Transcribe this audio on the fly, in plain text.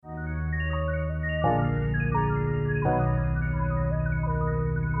From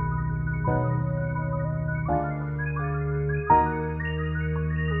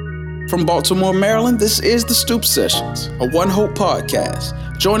Baltimore, Maryland, this is The Stoop Sessions, a One Hope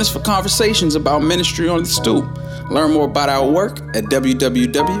podcast. Join us for conversations about ministry on the stoop. Learn more about our work at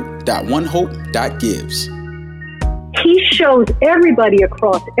www.onehope.gives. He shows everybody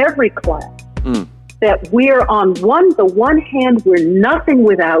across every class that we're on the one hand, we're nothing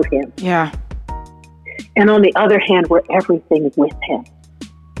without him. Yeah. And on the other hand, we're everything with him.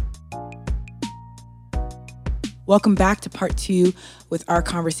 Welcome back to part 2 with our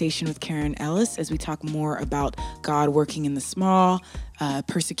conversation with Karen Ellis as we talk more about God working in the small,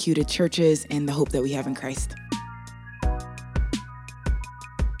 persecuted churches and the hope that we have in Christ.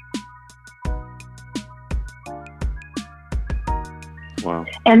 Wow.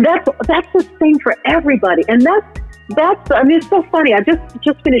 And that's the same for everybody. And that's I mean, it's so funny. I just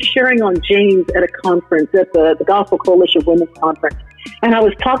finished sharing on James at a conference at the Gospel Coalition Women's Conference. And I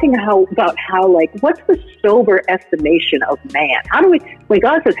was talking about how, like, what's the sober estimation of man? When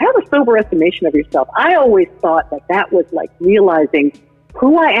God says, have a sober estimation of yourself, I always thought that was like realizing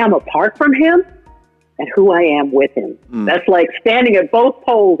who I am apart from him and who I am with him. That's like standing at both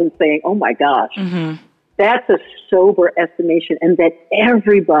poles and saying, oh my gosh, that's a sober estimation, and that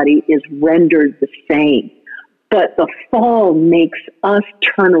everybody is rendered the same. But the fall makes us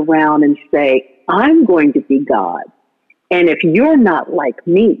turn around and say, I'm going to be God. And if you're not like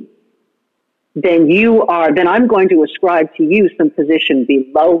me, then I'm going to ascribe to you some position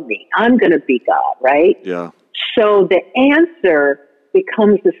below me. I'm going to be God, right? Yeah. So the answer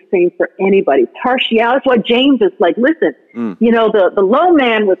becomes the same for anybody. Partiality. That's why James is like, listen, the low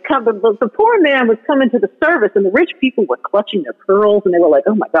man was coming, the poor man was coming to the service, and the rich people were clutching their pearls, and they were like,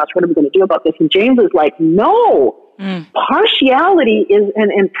 oh my gosh, what are we going to do about this? And James is like, no. Partiality is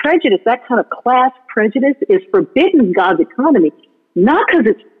and prejudice, that kind of class prejudice, is forbidden in God's economy, not because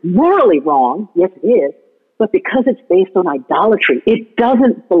it's morally wrong, yes it is, but because it's based on idolatry. It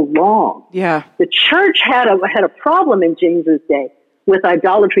doesn't belong. Yeah. The church had a problem in James's day with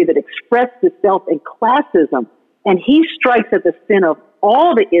idolatry that expressed itself in classism, and he strikes at the sin of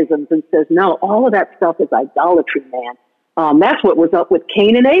all the isms and says, no, all of that stuff is idolatry, man. That's what was up with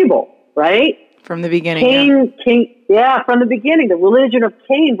Cain and Abel, right? From the beginning. From the beginning, the religion of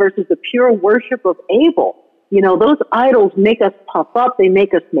Cain versus the pure worship of Abel. Those idols make us puff up. They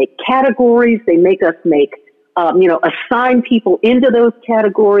make us make categories. They make us assign people into those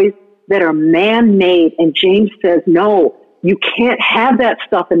categories that are man-made. And James says, no, you can't have that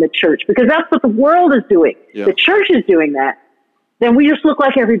stuff in the church, because that's what the world is doing. Yeah. The church is doing that. Then we just look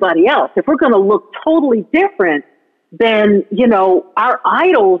like everybody else. If we're going to look totally different, then, our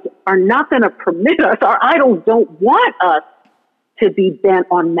idols are not going to permit us. Our idols don't want us to be bent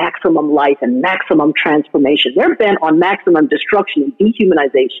on maximum life and maximum transformation. They're bent on maximum destruction and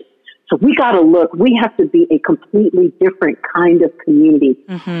dehumanization. So we have to be a completely different kind of community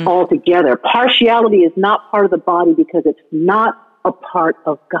altogether. Partiality is not part of the body because it's not a part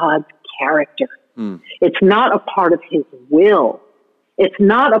of God's character. It's not a part of his will. It's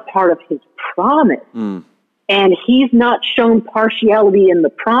not a part of his promise. And he's not shown partiality in the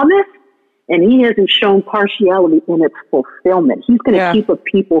promise, and he hasn't shown partiality in its fulfillment. He's going to keep a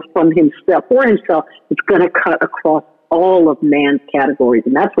people for himself. It's going to cut across all of man's categories,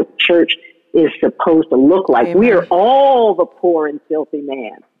 and that's what the church is supposed to look like. Amen. We are all the poor and filthy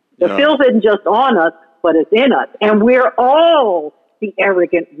man. The filth isn't just on us, but it's in us. And we're all the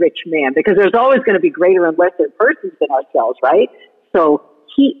arrogant rich man, because there's always going to be greater and lesser persons than ourselves, right? So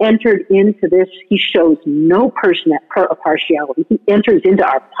he entered into this. He shows no partiality. He enters into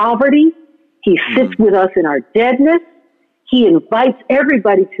our poverty. He sits with us in our deadness. He invites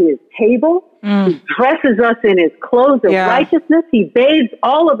everybody to his table. He dresses us in his clothes of righteousness. He bathes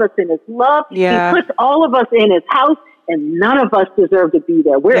all of us in his love. He puts all of us in his house, and none of us deserve to be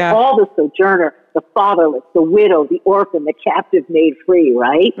there. We're all the sojourner, the fatherless, the widow, the orphan, the captive made free,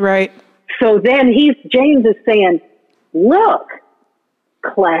 right? Right. So then James is saying, look,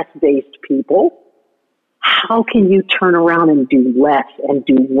 class-based people, how can you turn around and do less and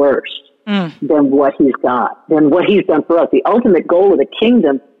do worse than what he's got, than what he's done for us? The ultimate goal of the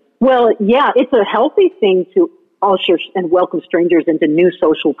kingdom. Well, yeah, it's a healthy thing to usher and welcome strangers into new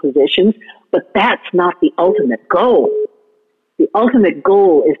social positions, but that's not the ultimate goal. The ultimate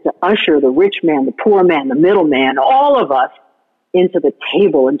goal is to usher the rich man, the poor man, the middle man, all of us into the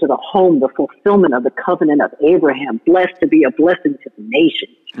table, into the home, the fulfillment of the covenant of Abraham, blessed to be a blessing to the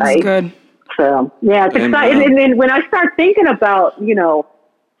nations, right? That's good. So, yeah, it's exciting. And when I start thinking about,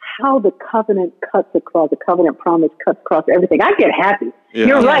 how the covenant cuts across, the covenant promise cuts across everything. I get happy. Yeah.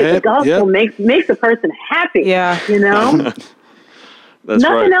 You're right. Yeah. The gospel makes a person happy. Yeah. You know? That's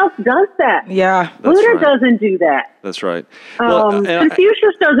Nothing right. else does that. Yeah. Buddha doesn't do that. That's right.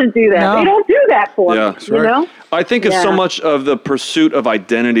 Confucius doesn't do that. No. They don't do that for Yeah. me, you know? I think of so much of the pursuit of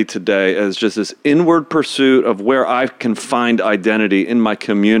identity today as just this inward pursuit of where I can find identity in my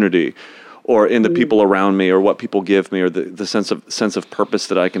community or in the people around me or what people give me or the sense of purpose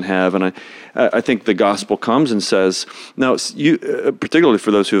that I can have. And I think the gospel comes and says, now, you, particularly for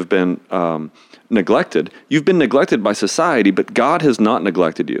those who have been neglected, you've been neglected by society, but God has not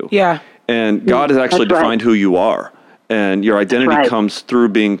neglected you. Yeah. And God has actually defined who you are. And your identity comes through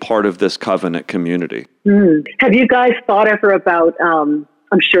being part of this covenant community. Have you guys thought ever about, I'm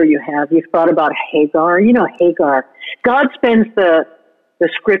sure you have, you've thought about Hagar? You know, Hagar. God spends the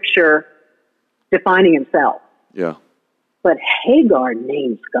scripture defining himself. Yeah. But Hagar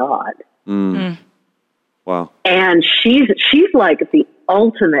names God. Wow. And she's like the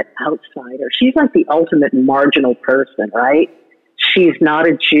ultimate outsider. She's like the ultimate marginal person, right? She's not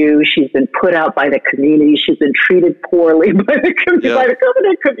a Jew. She's been put out by the community. She's been treated poorly by the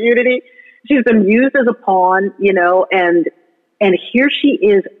covenant community. She's been used as a pawn, you know, and here she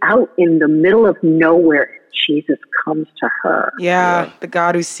is out in the middle of nowhere. Jesus comes to her. Yeah. The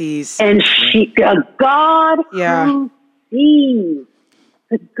God who sees. And a God who sees.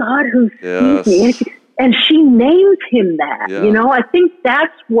 The God who sees me. And she names him that. Yeah. You know, I think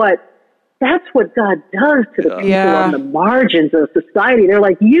that's what God does to the people on the margins of society. They're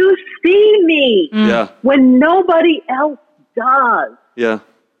like, you see me when nobody else does. Yeah.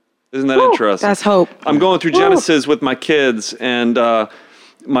 Isn't that interesting? That's hope. I'm going through Genesis with my kids, and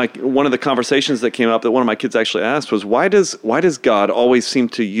one of the conversations that came up that one of my kids actually asked was, why does God always seem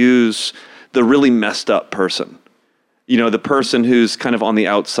to use the really messed up person? You know, the person who's kind of on the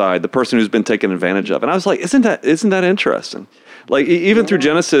outside, the person who's been taken advantage of. And I was like, isn't that interesting? Like, even through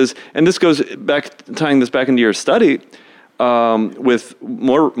Genesis, and this goes back, tying this back into your study, with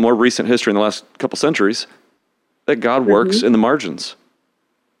more recent history in the last couple centuries, that God works in the margins.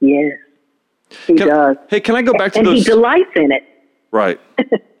 Yes, he does. Hey, can I go back to and those? And he delights in it. Right.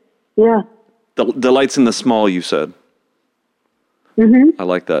 Yeah. Delights in the small, you said. Mm-hmm. I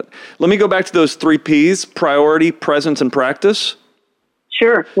like that. Let me go back to those 3 Ps: priority, presence, and practice.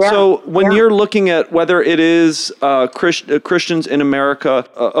 Sure. Yeah. So when you're looking at whether it is Christians in America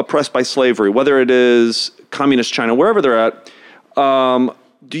oppressed by slavery, whether it is communist China, wherever they're at,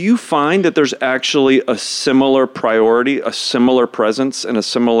 do you find that there's actually a similar priority, a similar presence, and a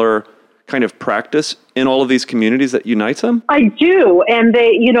similar kind of practice in all of these communities that unites them? I do, and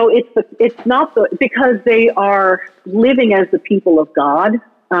they, you know, because they are living as the people of God.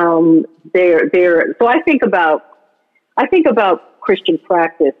 So I think about Christian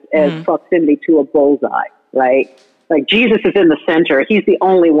practice as proximity to a bullseye, right? Like Jesus is in the center. He's the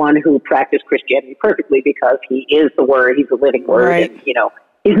only one who practiced Christianity perfectly because he is the Word. He's the living Word. Right. And, you know,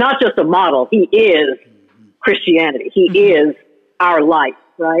 he's not just a model. He is Christianity. He is our life,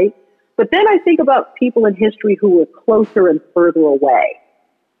 right? But then I think about people in history who were closer and further away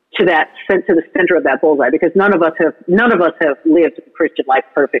to the center of that bullseye, because none of us have lived the Christian life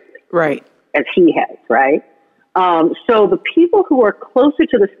perfectly, right, as he has, right? So the people who are closer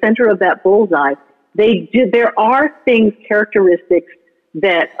to the center of that bullseye, there are characteristics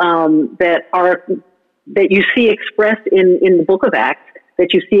that you see expressed in the book of Acts,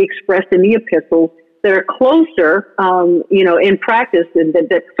 that you see expressed in the epistles, that are closer, in practice, and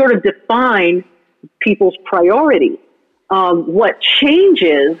that sort of define people's priorities. What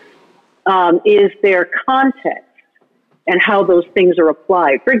changes is their context and how those things are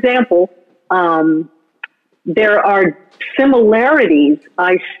applied. For example, there are similarities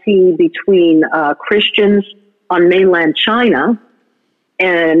I see between Christians on mainland China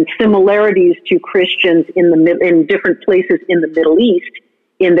and similarities to Christians in different places in the Middle East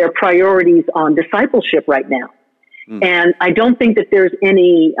in their priorities on discipleship right now. And I don't think that there's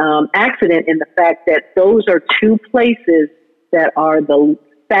any accident in the fact that those are 2 places that are the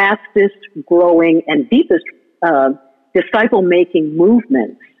fastest growing and deepest disciple-making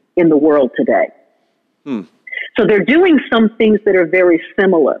movements in the world today. So they're doing some things that are very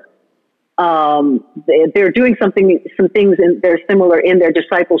similar. They're doing some things they're similar in their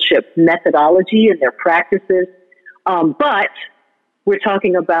discipleship methodology and their practices. But we're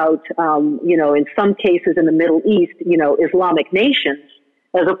talking about, in some cases in the Middle East, Islamic nations,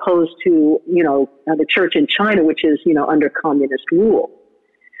 as opposed to, the church in China, which is, under communist rule.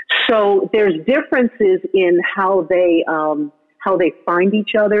 So there's differences in how they find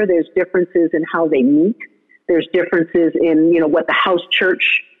each other. There's differences in how they meet. There's differences in, what the house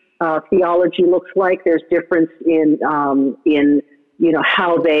church theology looks like. There's difference in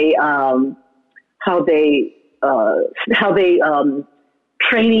how they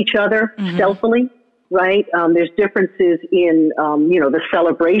train each other stealthily, right? There's differences in the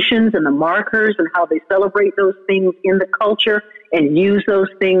celebrations and the markers and how they celebrate those things in the culture and use those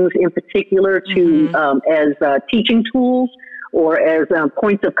things in particular to as teaching tools or as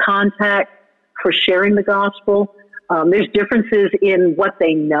points of contact for sharing the gospel. There's differences in what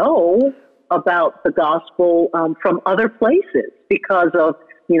they know about the gospel from other places because of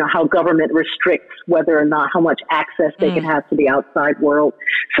how government restricts whether or not how much access they can have to the outside world.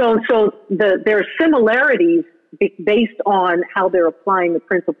 So there are similarities based on how they're applying the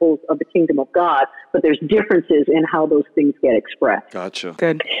principles of the kingdom of God, but there's differences in how those things get expressed. Gotcha.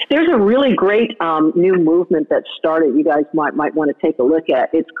 Good. There's a really great new movement that started. You guys might want to take a look at.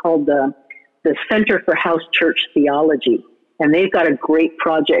 It's called the Center for House Church Theology. And they've got a great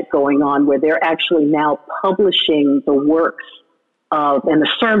project going on where they're actually now publishing the works of and the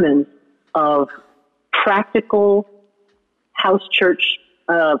sermons of practical house church,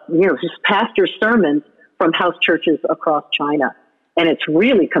 just pastor sermons from house churches across China. And it's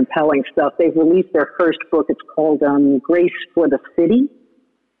really compelling stuff. They've released their first book. It's called Grace for the City.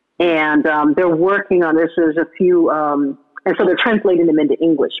 And they're working on this. There's a few, and so they're translating them into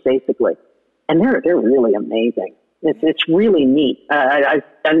English, basically. And they're really amazing. It's really neat.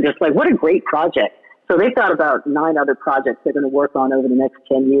 I'm just like, what a great project. So they've got about 9 other projects they're going to work on over the next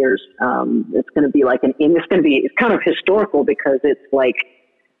 10 years. It's going to be it's kind of historical because it's like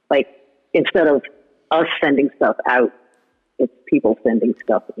instead of us sending stuff out, it's people sending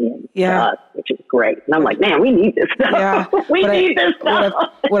stuff in to us, which is great. And I'm like, man, we need this stuff. Yeah, we need this stuff.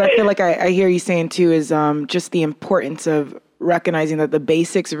 What I feel like I hear you saying too is just the importance of recognizing that the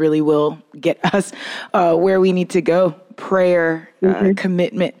basics really will get us where we need to go. Prayer,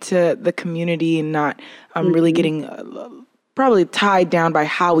 commitment to the community, and not really getting probably tied down by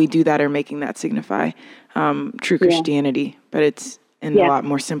how we do that or making that signify true Christianity. But it's in a lot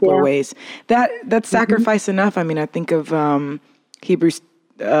more simpler ways. That's sacrifice enough. I mean, I think of Hebrews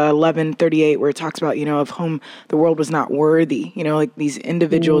 11:38, where it talks about, of whom the world was not worthy. Like these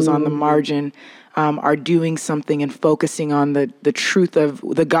individuals on the margin are doing something and focusing on the truth of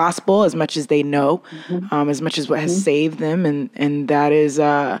the gospel as much as they know, as much as what has saved them, and that is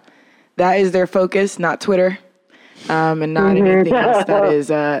their focus, not Twitter, and not anything else. That is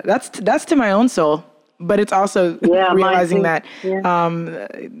that's to my own soul. But it's also realizing that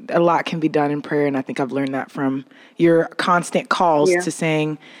a lot can be done in prayer. And I think I've learned that from your constant calls to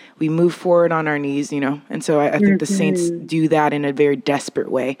saying we move forward on our knees, And so I think the saints do that in a very desperate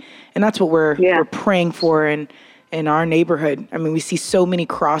way. And that's what we're praying for in our neighborhood. I mean, we see so many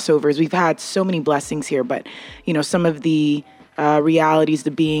crossovers. We've had so many blessings here, but, some of the realities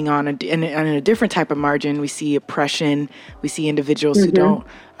of being on a different type of margin. We see oppression. We see individuals who don't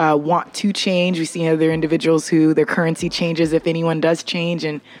want to change. We see other individuals who their currency changes if anyone does change.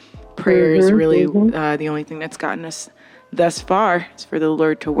 And prayer is really the only thing that's gotten us thus far, is for the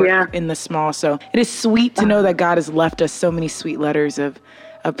Lord to work in the small. So it is sweet to know that God has left us so many sweet letters of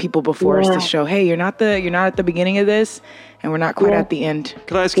people before us to show, hey, you're not at the beginning of this, and we're not quite at the end.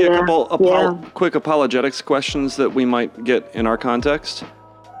 Could I ask you a couple quick apologetics questions that we might get in our context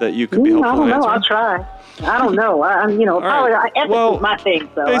that you could be helpful in answering? I don't know. I'll try. I don't know. Ethics is my thing,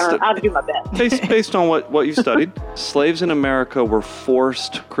 so I'll do my best. Based on what you studied, slaves in America were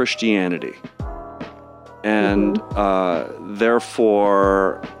forced Christianity, and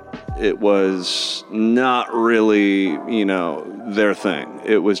therefore it was not really, their thing.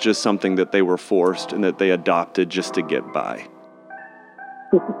 It was just something that they were forced and that they adopted just to get by.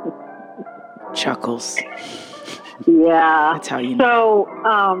 Chuckles. Yeah. That's how you know.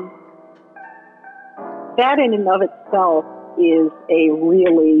 So, that in and of itself is a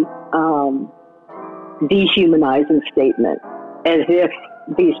really dehumanizing statement, as if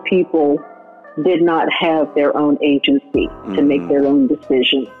these people did not have their own agency to make their own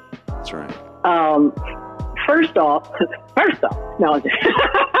decisions. That's right. First off, there's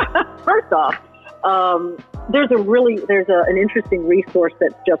an interesting resource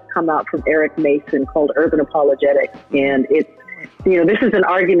that's just come out from Eric Mason called Urban Apologetics, and it's this is an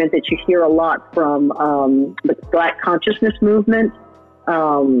argument that you hear a lot from the Black consciousness movement,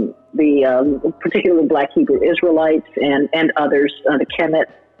 particularly Black Hebrew Israelites and others, the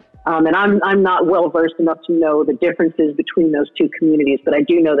Kemets. And I'm not well versed enough to know the differences between those two communities, but I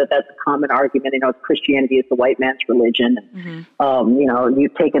do know that that's a common argument. Christianity is the white man's religion.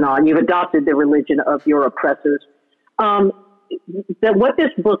 You've adopted the religion of your oppressors. what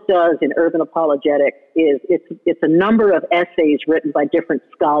this book does in urban apologetics is it's a number of essays written by different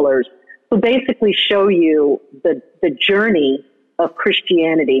scholars who basically show you the journey of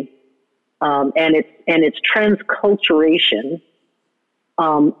Christianity and its transculturation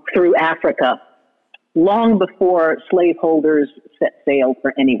through Africa long before slaveholders set sail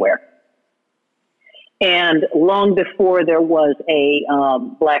for anywhere. And long before there was a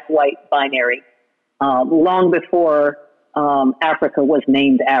black-white binary, long before Africa was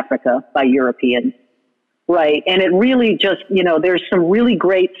named Africa by Europeans, right? And it really just, there's some really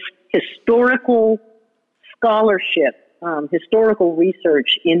great historical scholarship, historical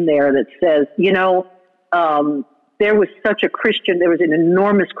research in there that says, there was an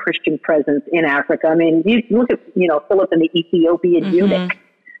enormous Christian presence in Africa. I mean, you look at, Philip and the Ethiopian eunuch,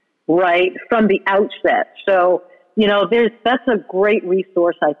 right, from the outset. So, that's a great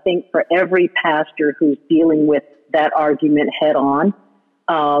resource, I think, for every pastor who's dealing with that argument head on.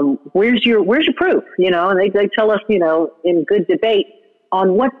 Where's your proof? And they tell us, in good debate,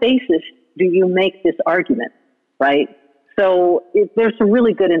 on what basis do you make this argument, right? So there's some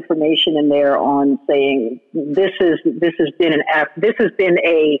really good information in there on saying this has been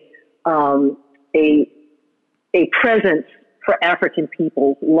a presence for African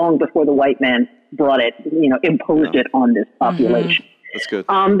people long before the white man brought it, imposed it on this population. Mm-hmm. That's good.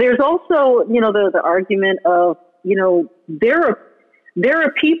 There's also, the argument of, there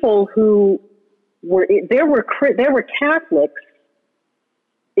are people who there were Catholics.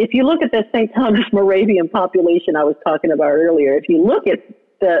 If you look at the St. Thomas Moravian population I was talking about earlier, if you look at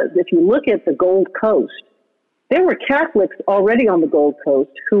the Gold Coast, there were Catholics already on the Gold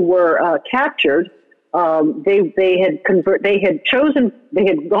Coast who were captured. They had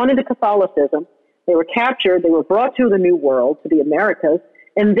gone into Catholicism. They were captured. They were brought to the New World, to the Americas,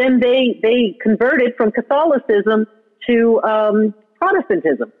 and then they converted from Catholicism to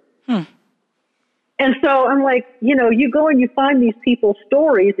Protestantism. And so I'm like, you go and you find these people's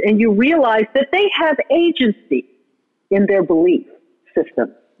stories and you realize that they have agency in their belief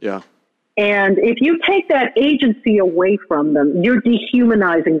system. Yeah. And if you take that agency away from them, you're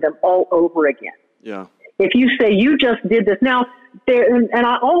dehumanizing them all over again. Yeah. If you say you just did this now, and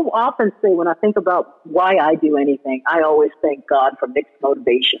I often say when I think about why I do anything, I always thank God for mixed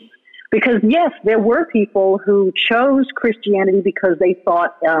motivations. Because yes, there were people who chose Christianity because they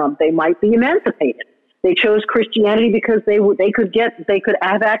thought they might be emancipated. They chose Christianity because they could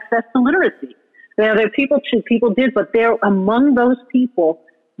have access to literacy. Now there are people did, but there among those people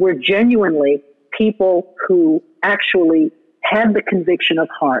were genuinely people who actually had the conviction of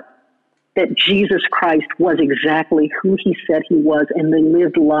heart that Jesus Christ was exactly who he said he was, and they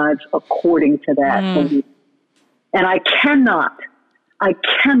lived lives according to that. And I cannot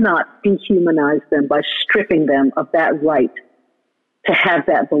dehumanize them by stripping them of that right to have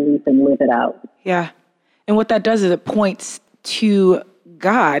that belief and live it out. Yeah. And what that does is it points to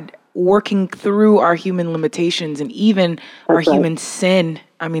God working through our human limitations and even our human sin.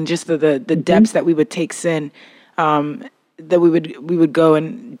 I mean, just the depths that we would take sin, that we would go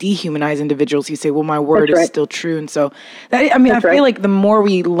and dehumanize individuals. You say, well, my word is still true. And so I feel like the more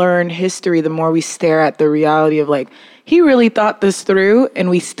we learn history, the more we stare at the reality of like, he really thought this through and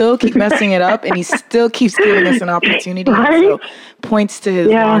we still keep messing it up and he still keeps giving us an opportunity. Right? So points to his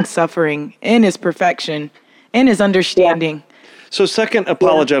long suffering and his perfection and his understanding. Yeah. So second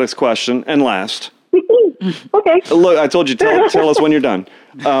apologetics question and last. Okay. Look, I told you, tell us when you're done.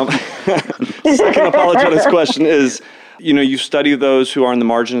 Second apologetics question is, you study those who are on the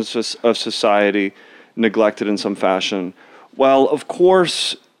margins of society, neglected in some fashion. Well, of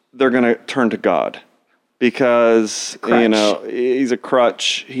course, they're going to turn to God because, he's a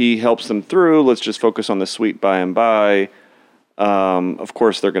crutch. He helps them through. Let's just focus on the sweet by and by. Of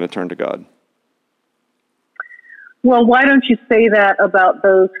course, they're going to turn to God. Well, why don't you say that about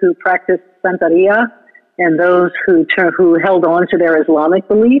those who practice Santeria and those who held on to their Islamic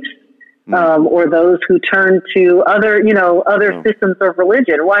beliefs, or those who turn to other systems of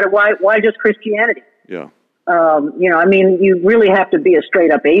religion? Why just Christianity? Yeah. You really have to be a straight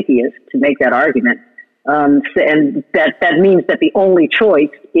up atheist to make that argument. And that means that the only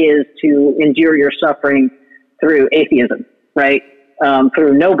choice is to endure your suffering through atheism, right?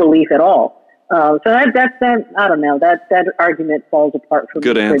 Through no belief at all. So that's I don't know, that argument falls apart for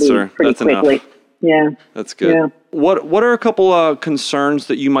good me answer. pretty That's quickly. Enough. Yeah. That's good. Yeah. What are a couple concerns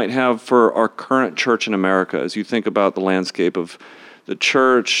that you might have for our current church in America as you think about the landscape of the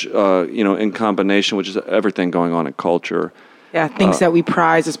church, in combination, which is everything going on in culture? Yeah, things that we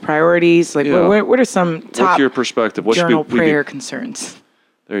prize as priorities. Like, what are some top what's your perspective? What journal prayer concerns?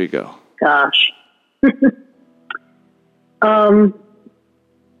 There you go. Gosh. I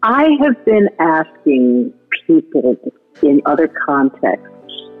have been asking people in other contexts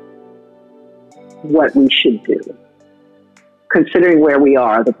what we should do, considering where we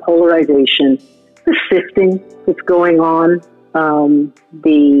are, the polarization, the sifting that's going on,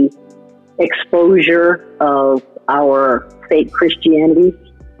 the exposure of our fake Christianity,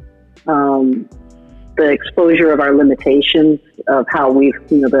 the exposure of our limitations, of how we've,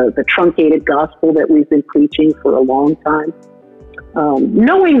 the truncated gospel that we've been preaching for a long time.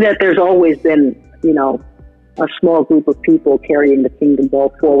 Knowing that there's always been, a small group of people carrying the kingdom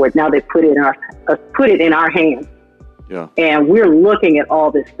ball forward. Now they put it in our hands. Yeah. And we're looking at all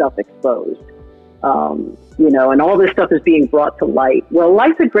this stuff exposed. And all this stuff is being brought to light. Well,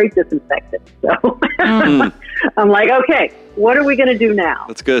 light's a great disinfectant. So I'm like, okay, what are we going to do now?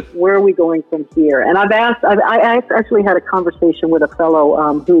 That's good. Where are we going from here? And I actually had a conversation with a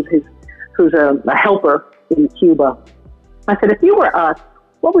fellow who's a helper in Cuba. I said, if you were us,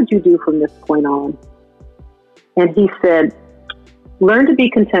 what would you do from this point on? And he said, learn to be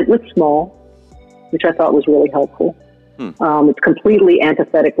content with small, which I thought was really helpful. It's completely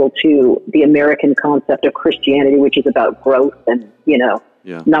antithetical to the American concept of Christianity, which is about growth and,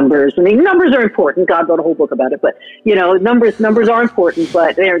 numbers. I mean, numbers are important. God wrote a whole book about it. But, numbers are important,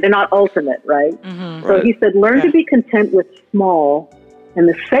 but they're not ultimate, right? Mm-hmm. So he said, learn to be content with small. And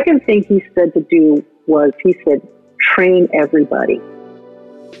the second thing he said to do was, he said, train everybody.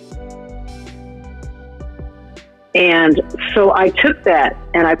 And so I took that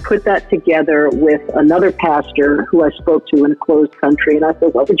and I put that together with another pastor who I spoke to in a closed country. And I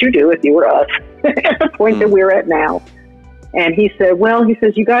said, what would you do if you were us at the point that we're at now? And he said,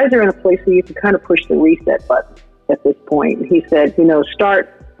 you guys are in a place where you can kind of push the reset button at this point. And he said,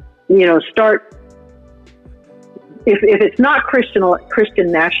 start, if it's not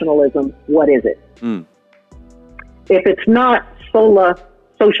Christian nationalism, what is it? If it's not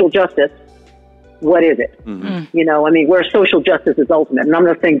social justice, what is it? Mm-hmm. Where social justice is ultimate. And I'm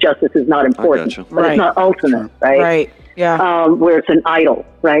not saying justice is not important, but it's not ultimate, right? Right, yeah. Where it's an idol,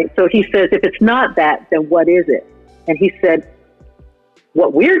 right? So he says, if it's not that, then what is it? And he said,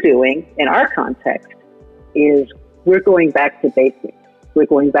 what we're doing in our context is we're going back to basics. We're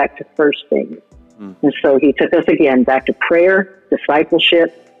going back to first things. And so he took us again back to prayer,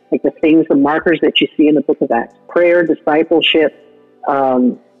 discipleship, like the markers that you see in the book of Acts. Prayer, discipleship,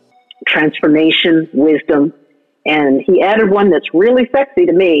 transformation, wisdom, and he added one that's really sexy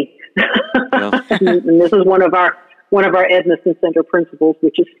to me. Yeah. and this is one of our Edmiston Center principles,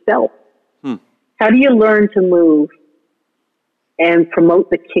 which is stealth. How do you learn to move and promote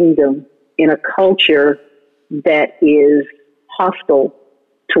the kingdom in a culture that is hostile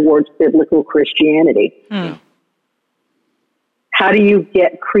towards biblical Christianity? How do you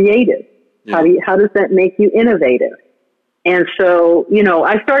get creative? Yeah. How does that make you innovative? And so,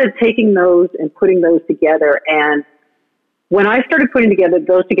 I started taking those and putting those together. And when I started putting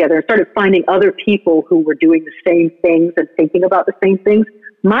those together and started finding other people who were doing the same things and thinking about the same things,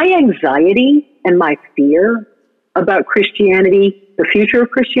 my anxiety and my fear about Christianity, the future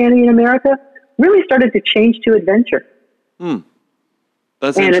of Christianity in America, really started to change to adventure.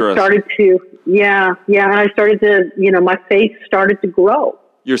 That's and interesting. It started to, and I started to, my faith started to grow.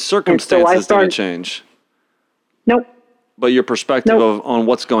 Your circumstances didn't change. Nope. But your perspective on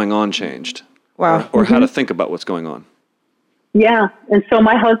what's going on changed. Wow. Or how to think about what's going on. Yeah. And so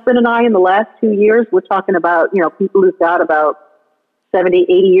my husband and I, in the last 2 years, we're talking about, people who've got about 70,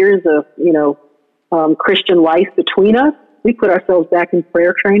 80 years of, Christian life between us. We put ourselves back in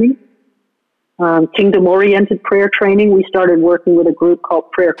prayer training, kingdom-oriented prayer training. We started working with a group called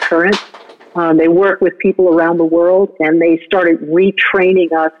Prayer Current. They work with people around the world, and they started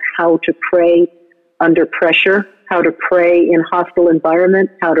retraining us how to pray under pressure, how to pray in hostile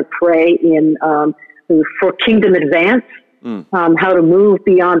environments, how to pray for kingdom advance, how to move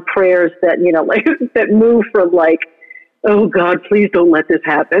beyond prayers that, that move from oh God, please don't let this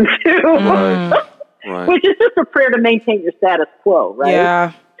happen, Right. Which is just a prayer to maintain your status quo, right?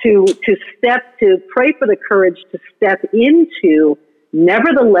 Yeah. To pray for the courage to step into,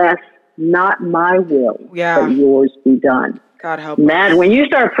 nevertheless, not my will, but yours be done. God help us. When you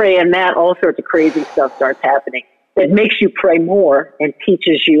start praying, Matt, all sorts of crazy stuff starts happening. It makes you pray more and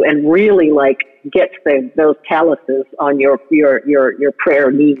teaches you and really gets those calluses on your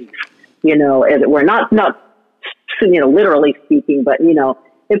prayer knees. As it were, not literally speaking, but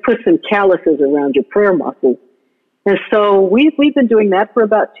it puts some calluses around your prayer muscles. And so we've been doing that for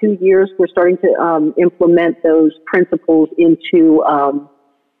about 2 years. We're starting to implement those principles into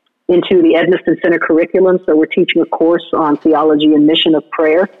the Edmiston Center curriculum. So we're teaching a course on theology and mission of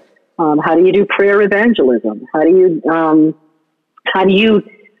prayer. How do you do prayer evangelism? How do you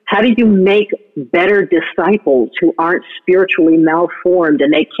make better disciples who aren't spiritually malformed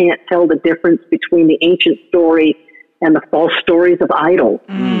and they can't tell the difference between the ancient story and the false stories of idols?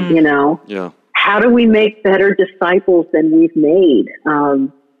 You know? Yeah. How do we make better disciples than we've made?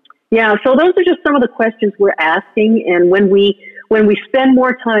 So those are just some of the questions we're asking. And when we spend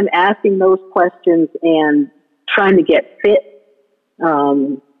more time asking those questions and trying to get fit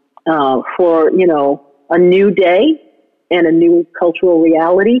for, you know, a new day and a new cultural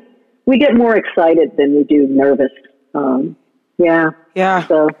reality, we get more excited than we do nervous. Yeah.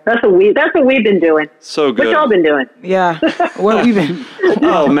 So that's what we've been doing. So good. What y'all been doing? Yeah. What we've been.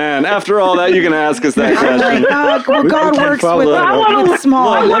 Oh man! After all that, you can ask us that question. God works with small.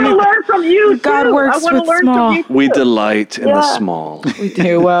 I want to learn from you. God works with small. We delight in the small. We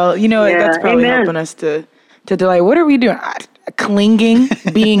do. Well, you know, that's probably helping us to delight. What are we doing? Clinging,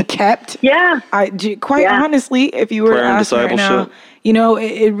 being kept. Yeah. Honestly, if you were to ask me right now, you know,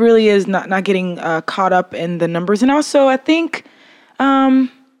 it really is not getting caught up in the numbers. And also, I think, I'd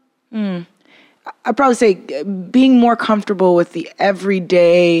probably say being more comfortable with the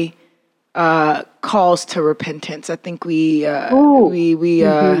everyday calls to repentance. I think we have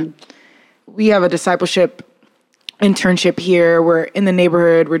a discipleship internship here. We're in the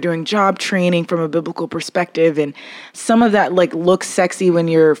neighborhood. We're doing job training from a biblical perspective. And some of that like looks sexy when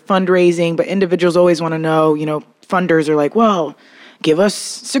you're fundraising, but individuals always want to know, you know, funders are like, well, give us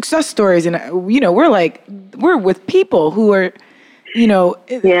success stories. And, you know, we're with people who are, you know,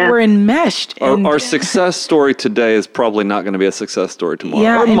 we're enmeshed. Our success story today is probably not going to be a success story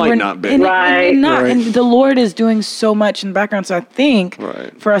tomorrow. Or it might not be. And the Lord is doing so much in the background. So I think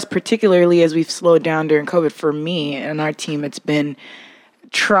for us, particularly as we've slowed down during COVID, for me and our team, it's been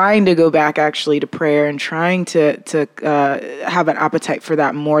trying to go back actually to prayer and trying to have an appetite for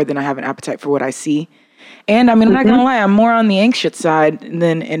that more than I have an appetite for what I see. And I mean, I'm not going to lie, I'm more on the anxious side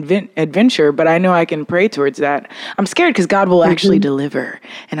than adventure, but I know I can pray towards that. I'm scared because God will actually deliver.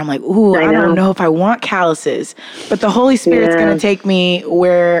 And I'm like, ooh, I don't know if I want calluses, but the Holy Spirit's going to take me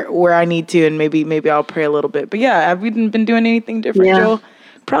where I need to. And maybe I'll pray a little bit. But yeah, have we been doing anything different, Joel?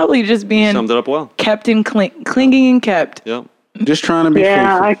 Probably just being summed it up well. Kept and clinging and kept. Yeah. Just trying to be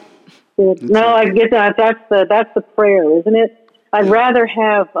faithful. I get that. That's the prayer, isn't it? I'd rather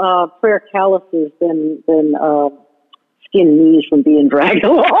have prayer calluses than skin knees from being dragged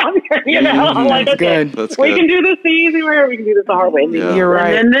along. You know, like that's good. We can do this the easy way, or we can do this the hard way. Yeah. You're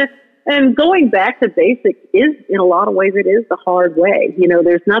right. And going back to basics is, in a lot of ways, it is the hard way. You know,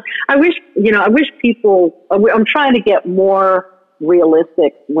 there's not. I wish people. I'm trying to get more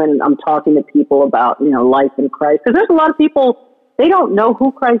realistic when I'm talking to people about, you know, life in Christ, because there's a lot of people. They don't know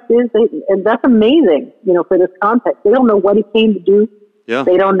who Christ is, and that's amazing, you know, for this context. They don't know what he came to do. Yeah.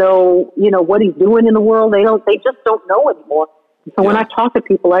 They don't know, you know, what he's doing in the world. They just don't know anymore. So when I talk to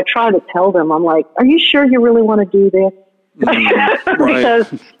people, I try to tell them, I'm like, are you sure you really want to do this?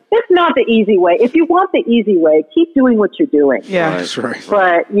 Because it's not the easy way. If you want the easy way, keep doing what you're doing. Yeah, that's right.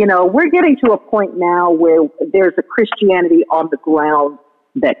 But, you know, we're getting to a point now where there's a Christianity on the ground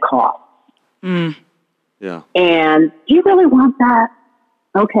that costs. Yeah. And do you really want that?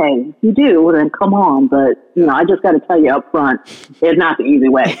 Okay, if you do, then come on. But, you know, I just got to tell you up front, it's not the easy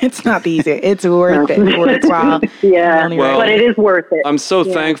way. It's not the easy. It's worth it. Worthwhile. Well, but it is worth it. I'm so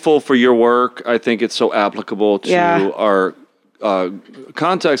thankful for your work. I think it's so applicable to our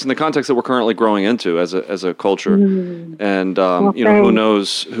context and the context that we're currently growing into as a culture. And, you know, who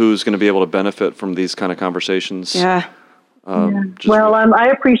knows who's going to be able to benefit from these kind of conversations. I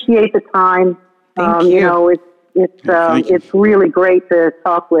appreciate the time. Thank you. You know, it's really great to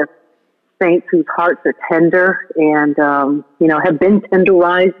talk with saints whose hearts are tender and, you know, have been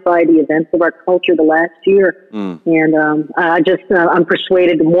tenderized by the events of our culture the last year. And I'm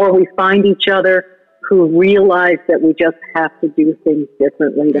persuaded the more we find each other who realize that we just have to do things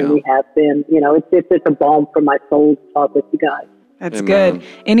differently than we have been, you know, it's a balm for my soul to talk with you guys. That's good.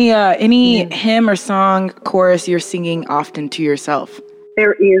 Any hymn or song chorus you're singing often to yourself?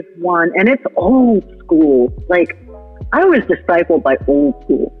 There is one, and it's old school. Like, I was discipled by old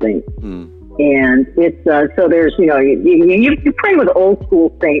school saints. And it's, so there's, you know, you pray with old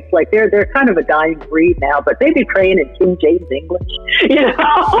school saints. Like, they're kind of a dying breed now, but they be praying in King James English, you know?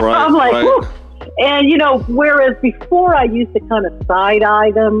 I'm like, whew. And, you know, whereas before I used to kind of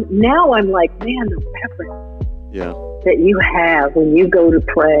side-eye them, now I'm like, man, the reverence that you have when you go to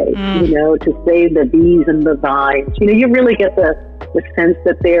pray, you know, to save the bees and the vines. You know, you really get the the sense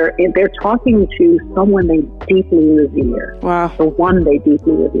that they're talking to someone they deeply revere. Wow. The one they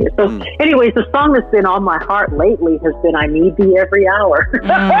deeply revere. So anyways, the song that's been on my heart lately has been I Need Thee Every Hour.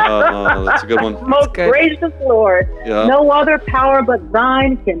 That's a good one. Most gracious Lord, no other power but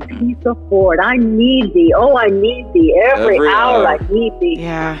thine can peace afford. I need thee. Oh, I need thee. Every hour I need thee.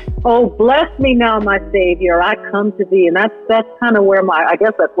 Yeah. Oh, bless me now, my Savior. I come to thee. And that's kind of where I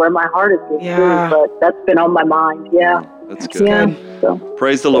guess that's where my heart is with but that's been on my mind. Yeah. That's good. Yeah. So,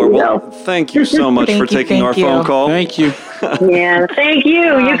 praise the Lord. Well, thank you so much for taking our phone call. Thank you. Yeah, thank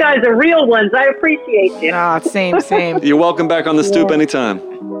you. You guys are real ones. I appreciate you. Same. You're welcome back on the stoop anytime.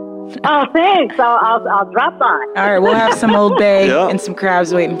 Oh, thanks. I'll drop by. All right, we'll have some Old Bay and some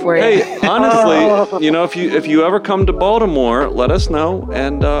crabs waiting for you. Hey, honestly, if you ever come to Baltimore, let us know,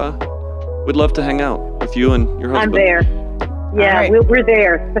 and we'd love to hang out with you and your husband. I'm there. Yeah, right. we're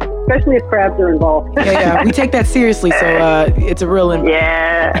there, especially if crabs are involved. Yeah, we take that seriously, so it's a real invite.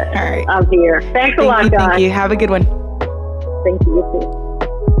 Yeah. All right. I'm here. Thanks a lot, guys. Thank you. Have a good one. Thank you. You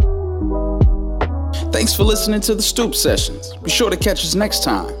too. Thanks for listening to the Stoop Sessions. Be sure to catch us next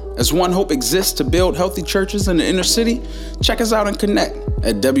time. As One Hope exists to build healthy churches in the inner city, check us out and connect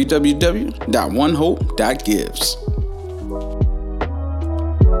at www.onehope.gives.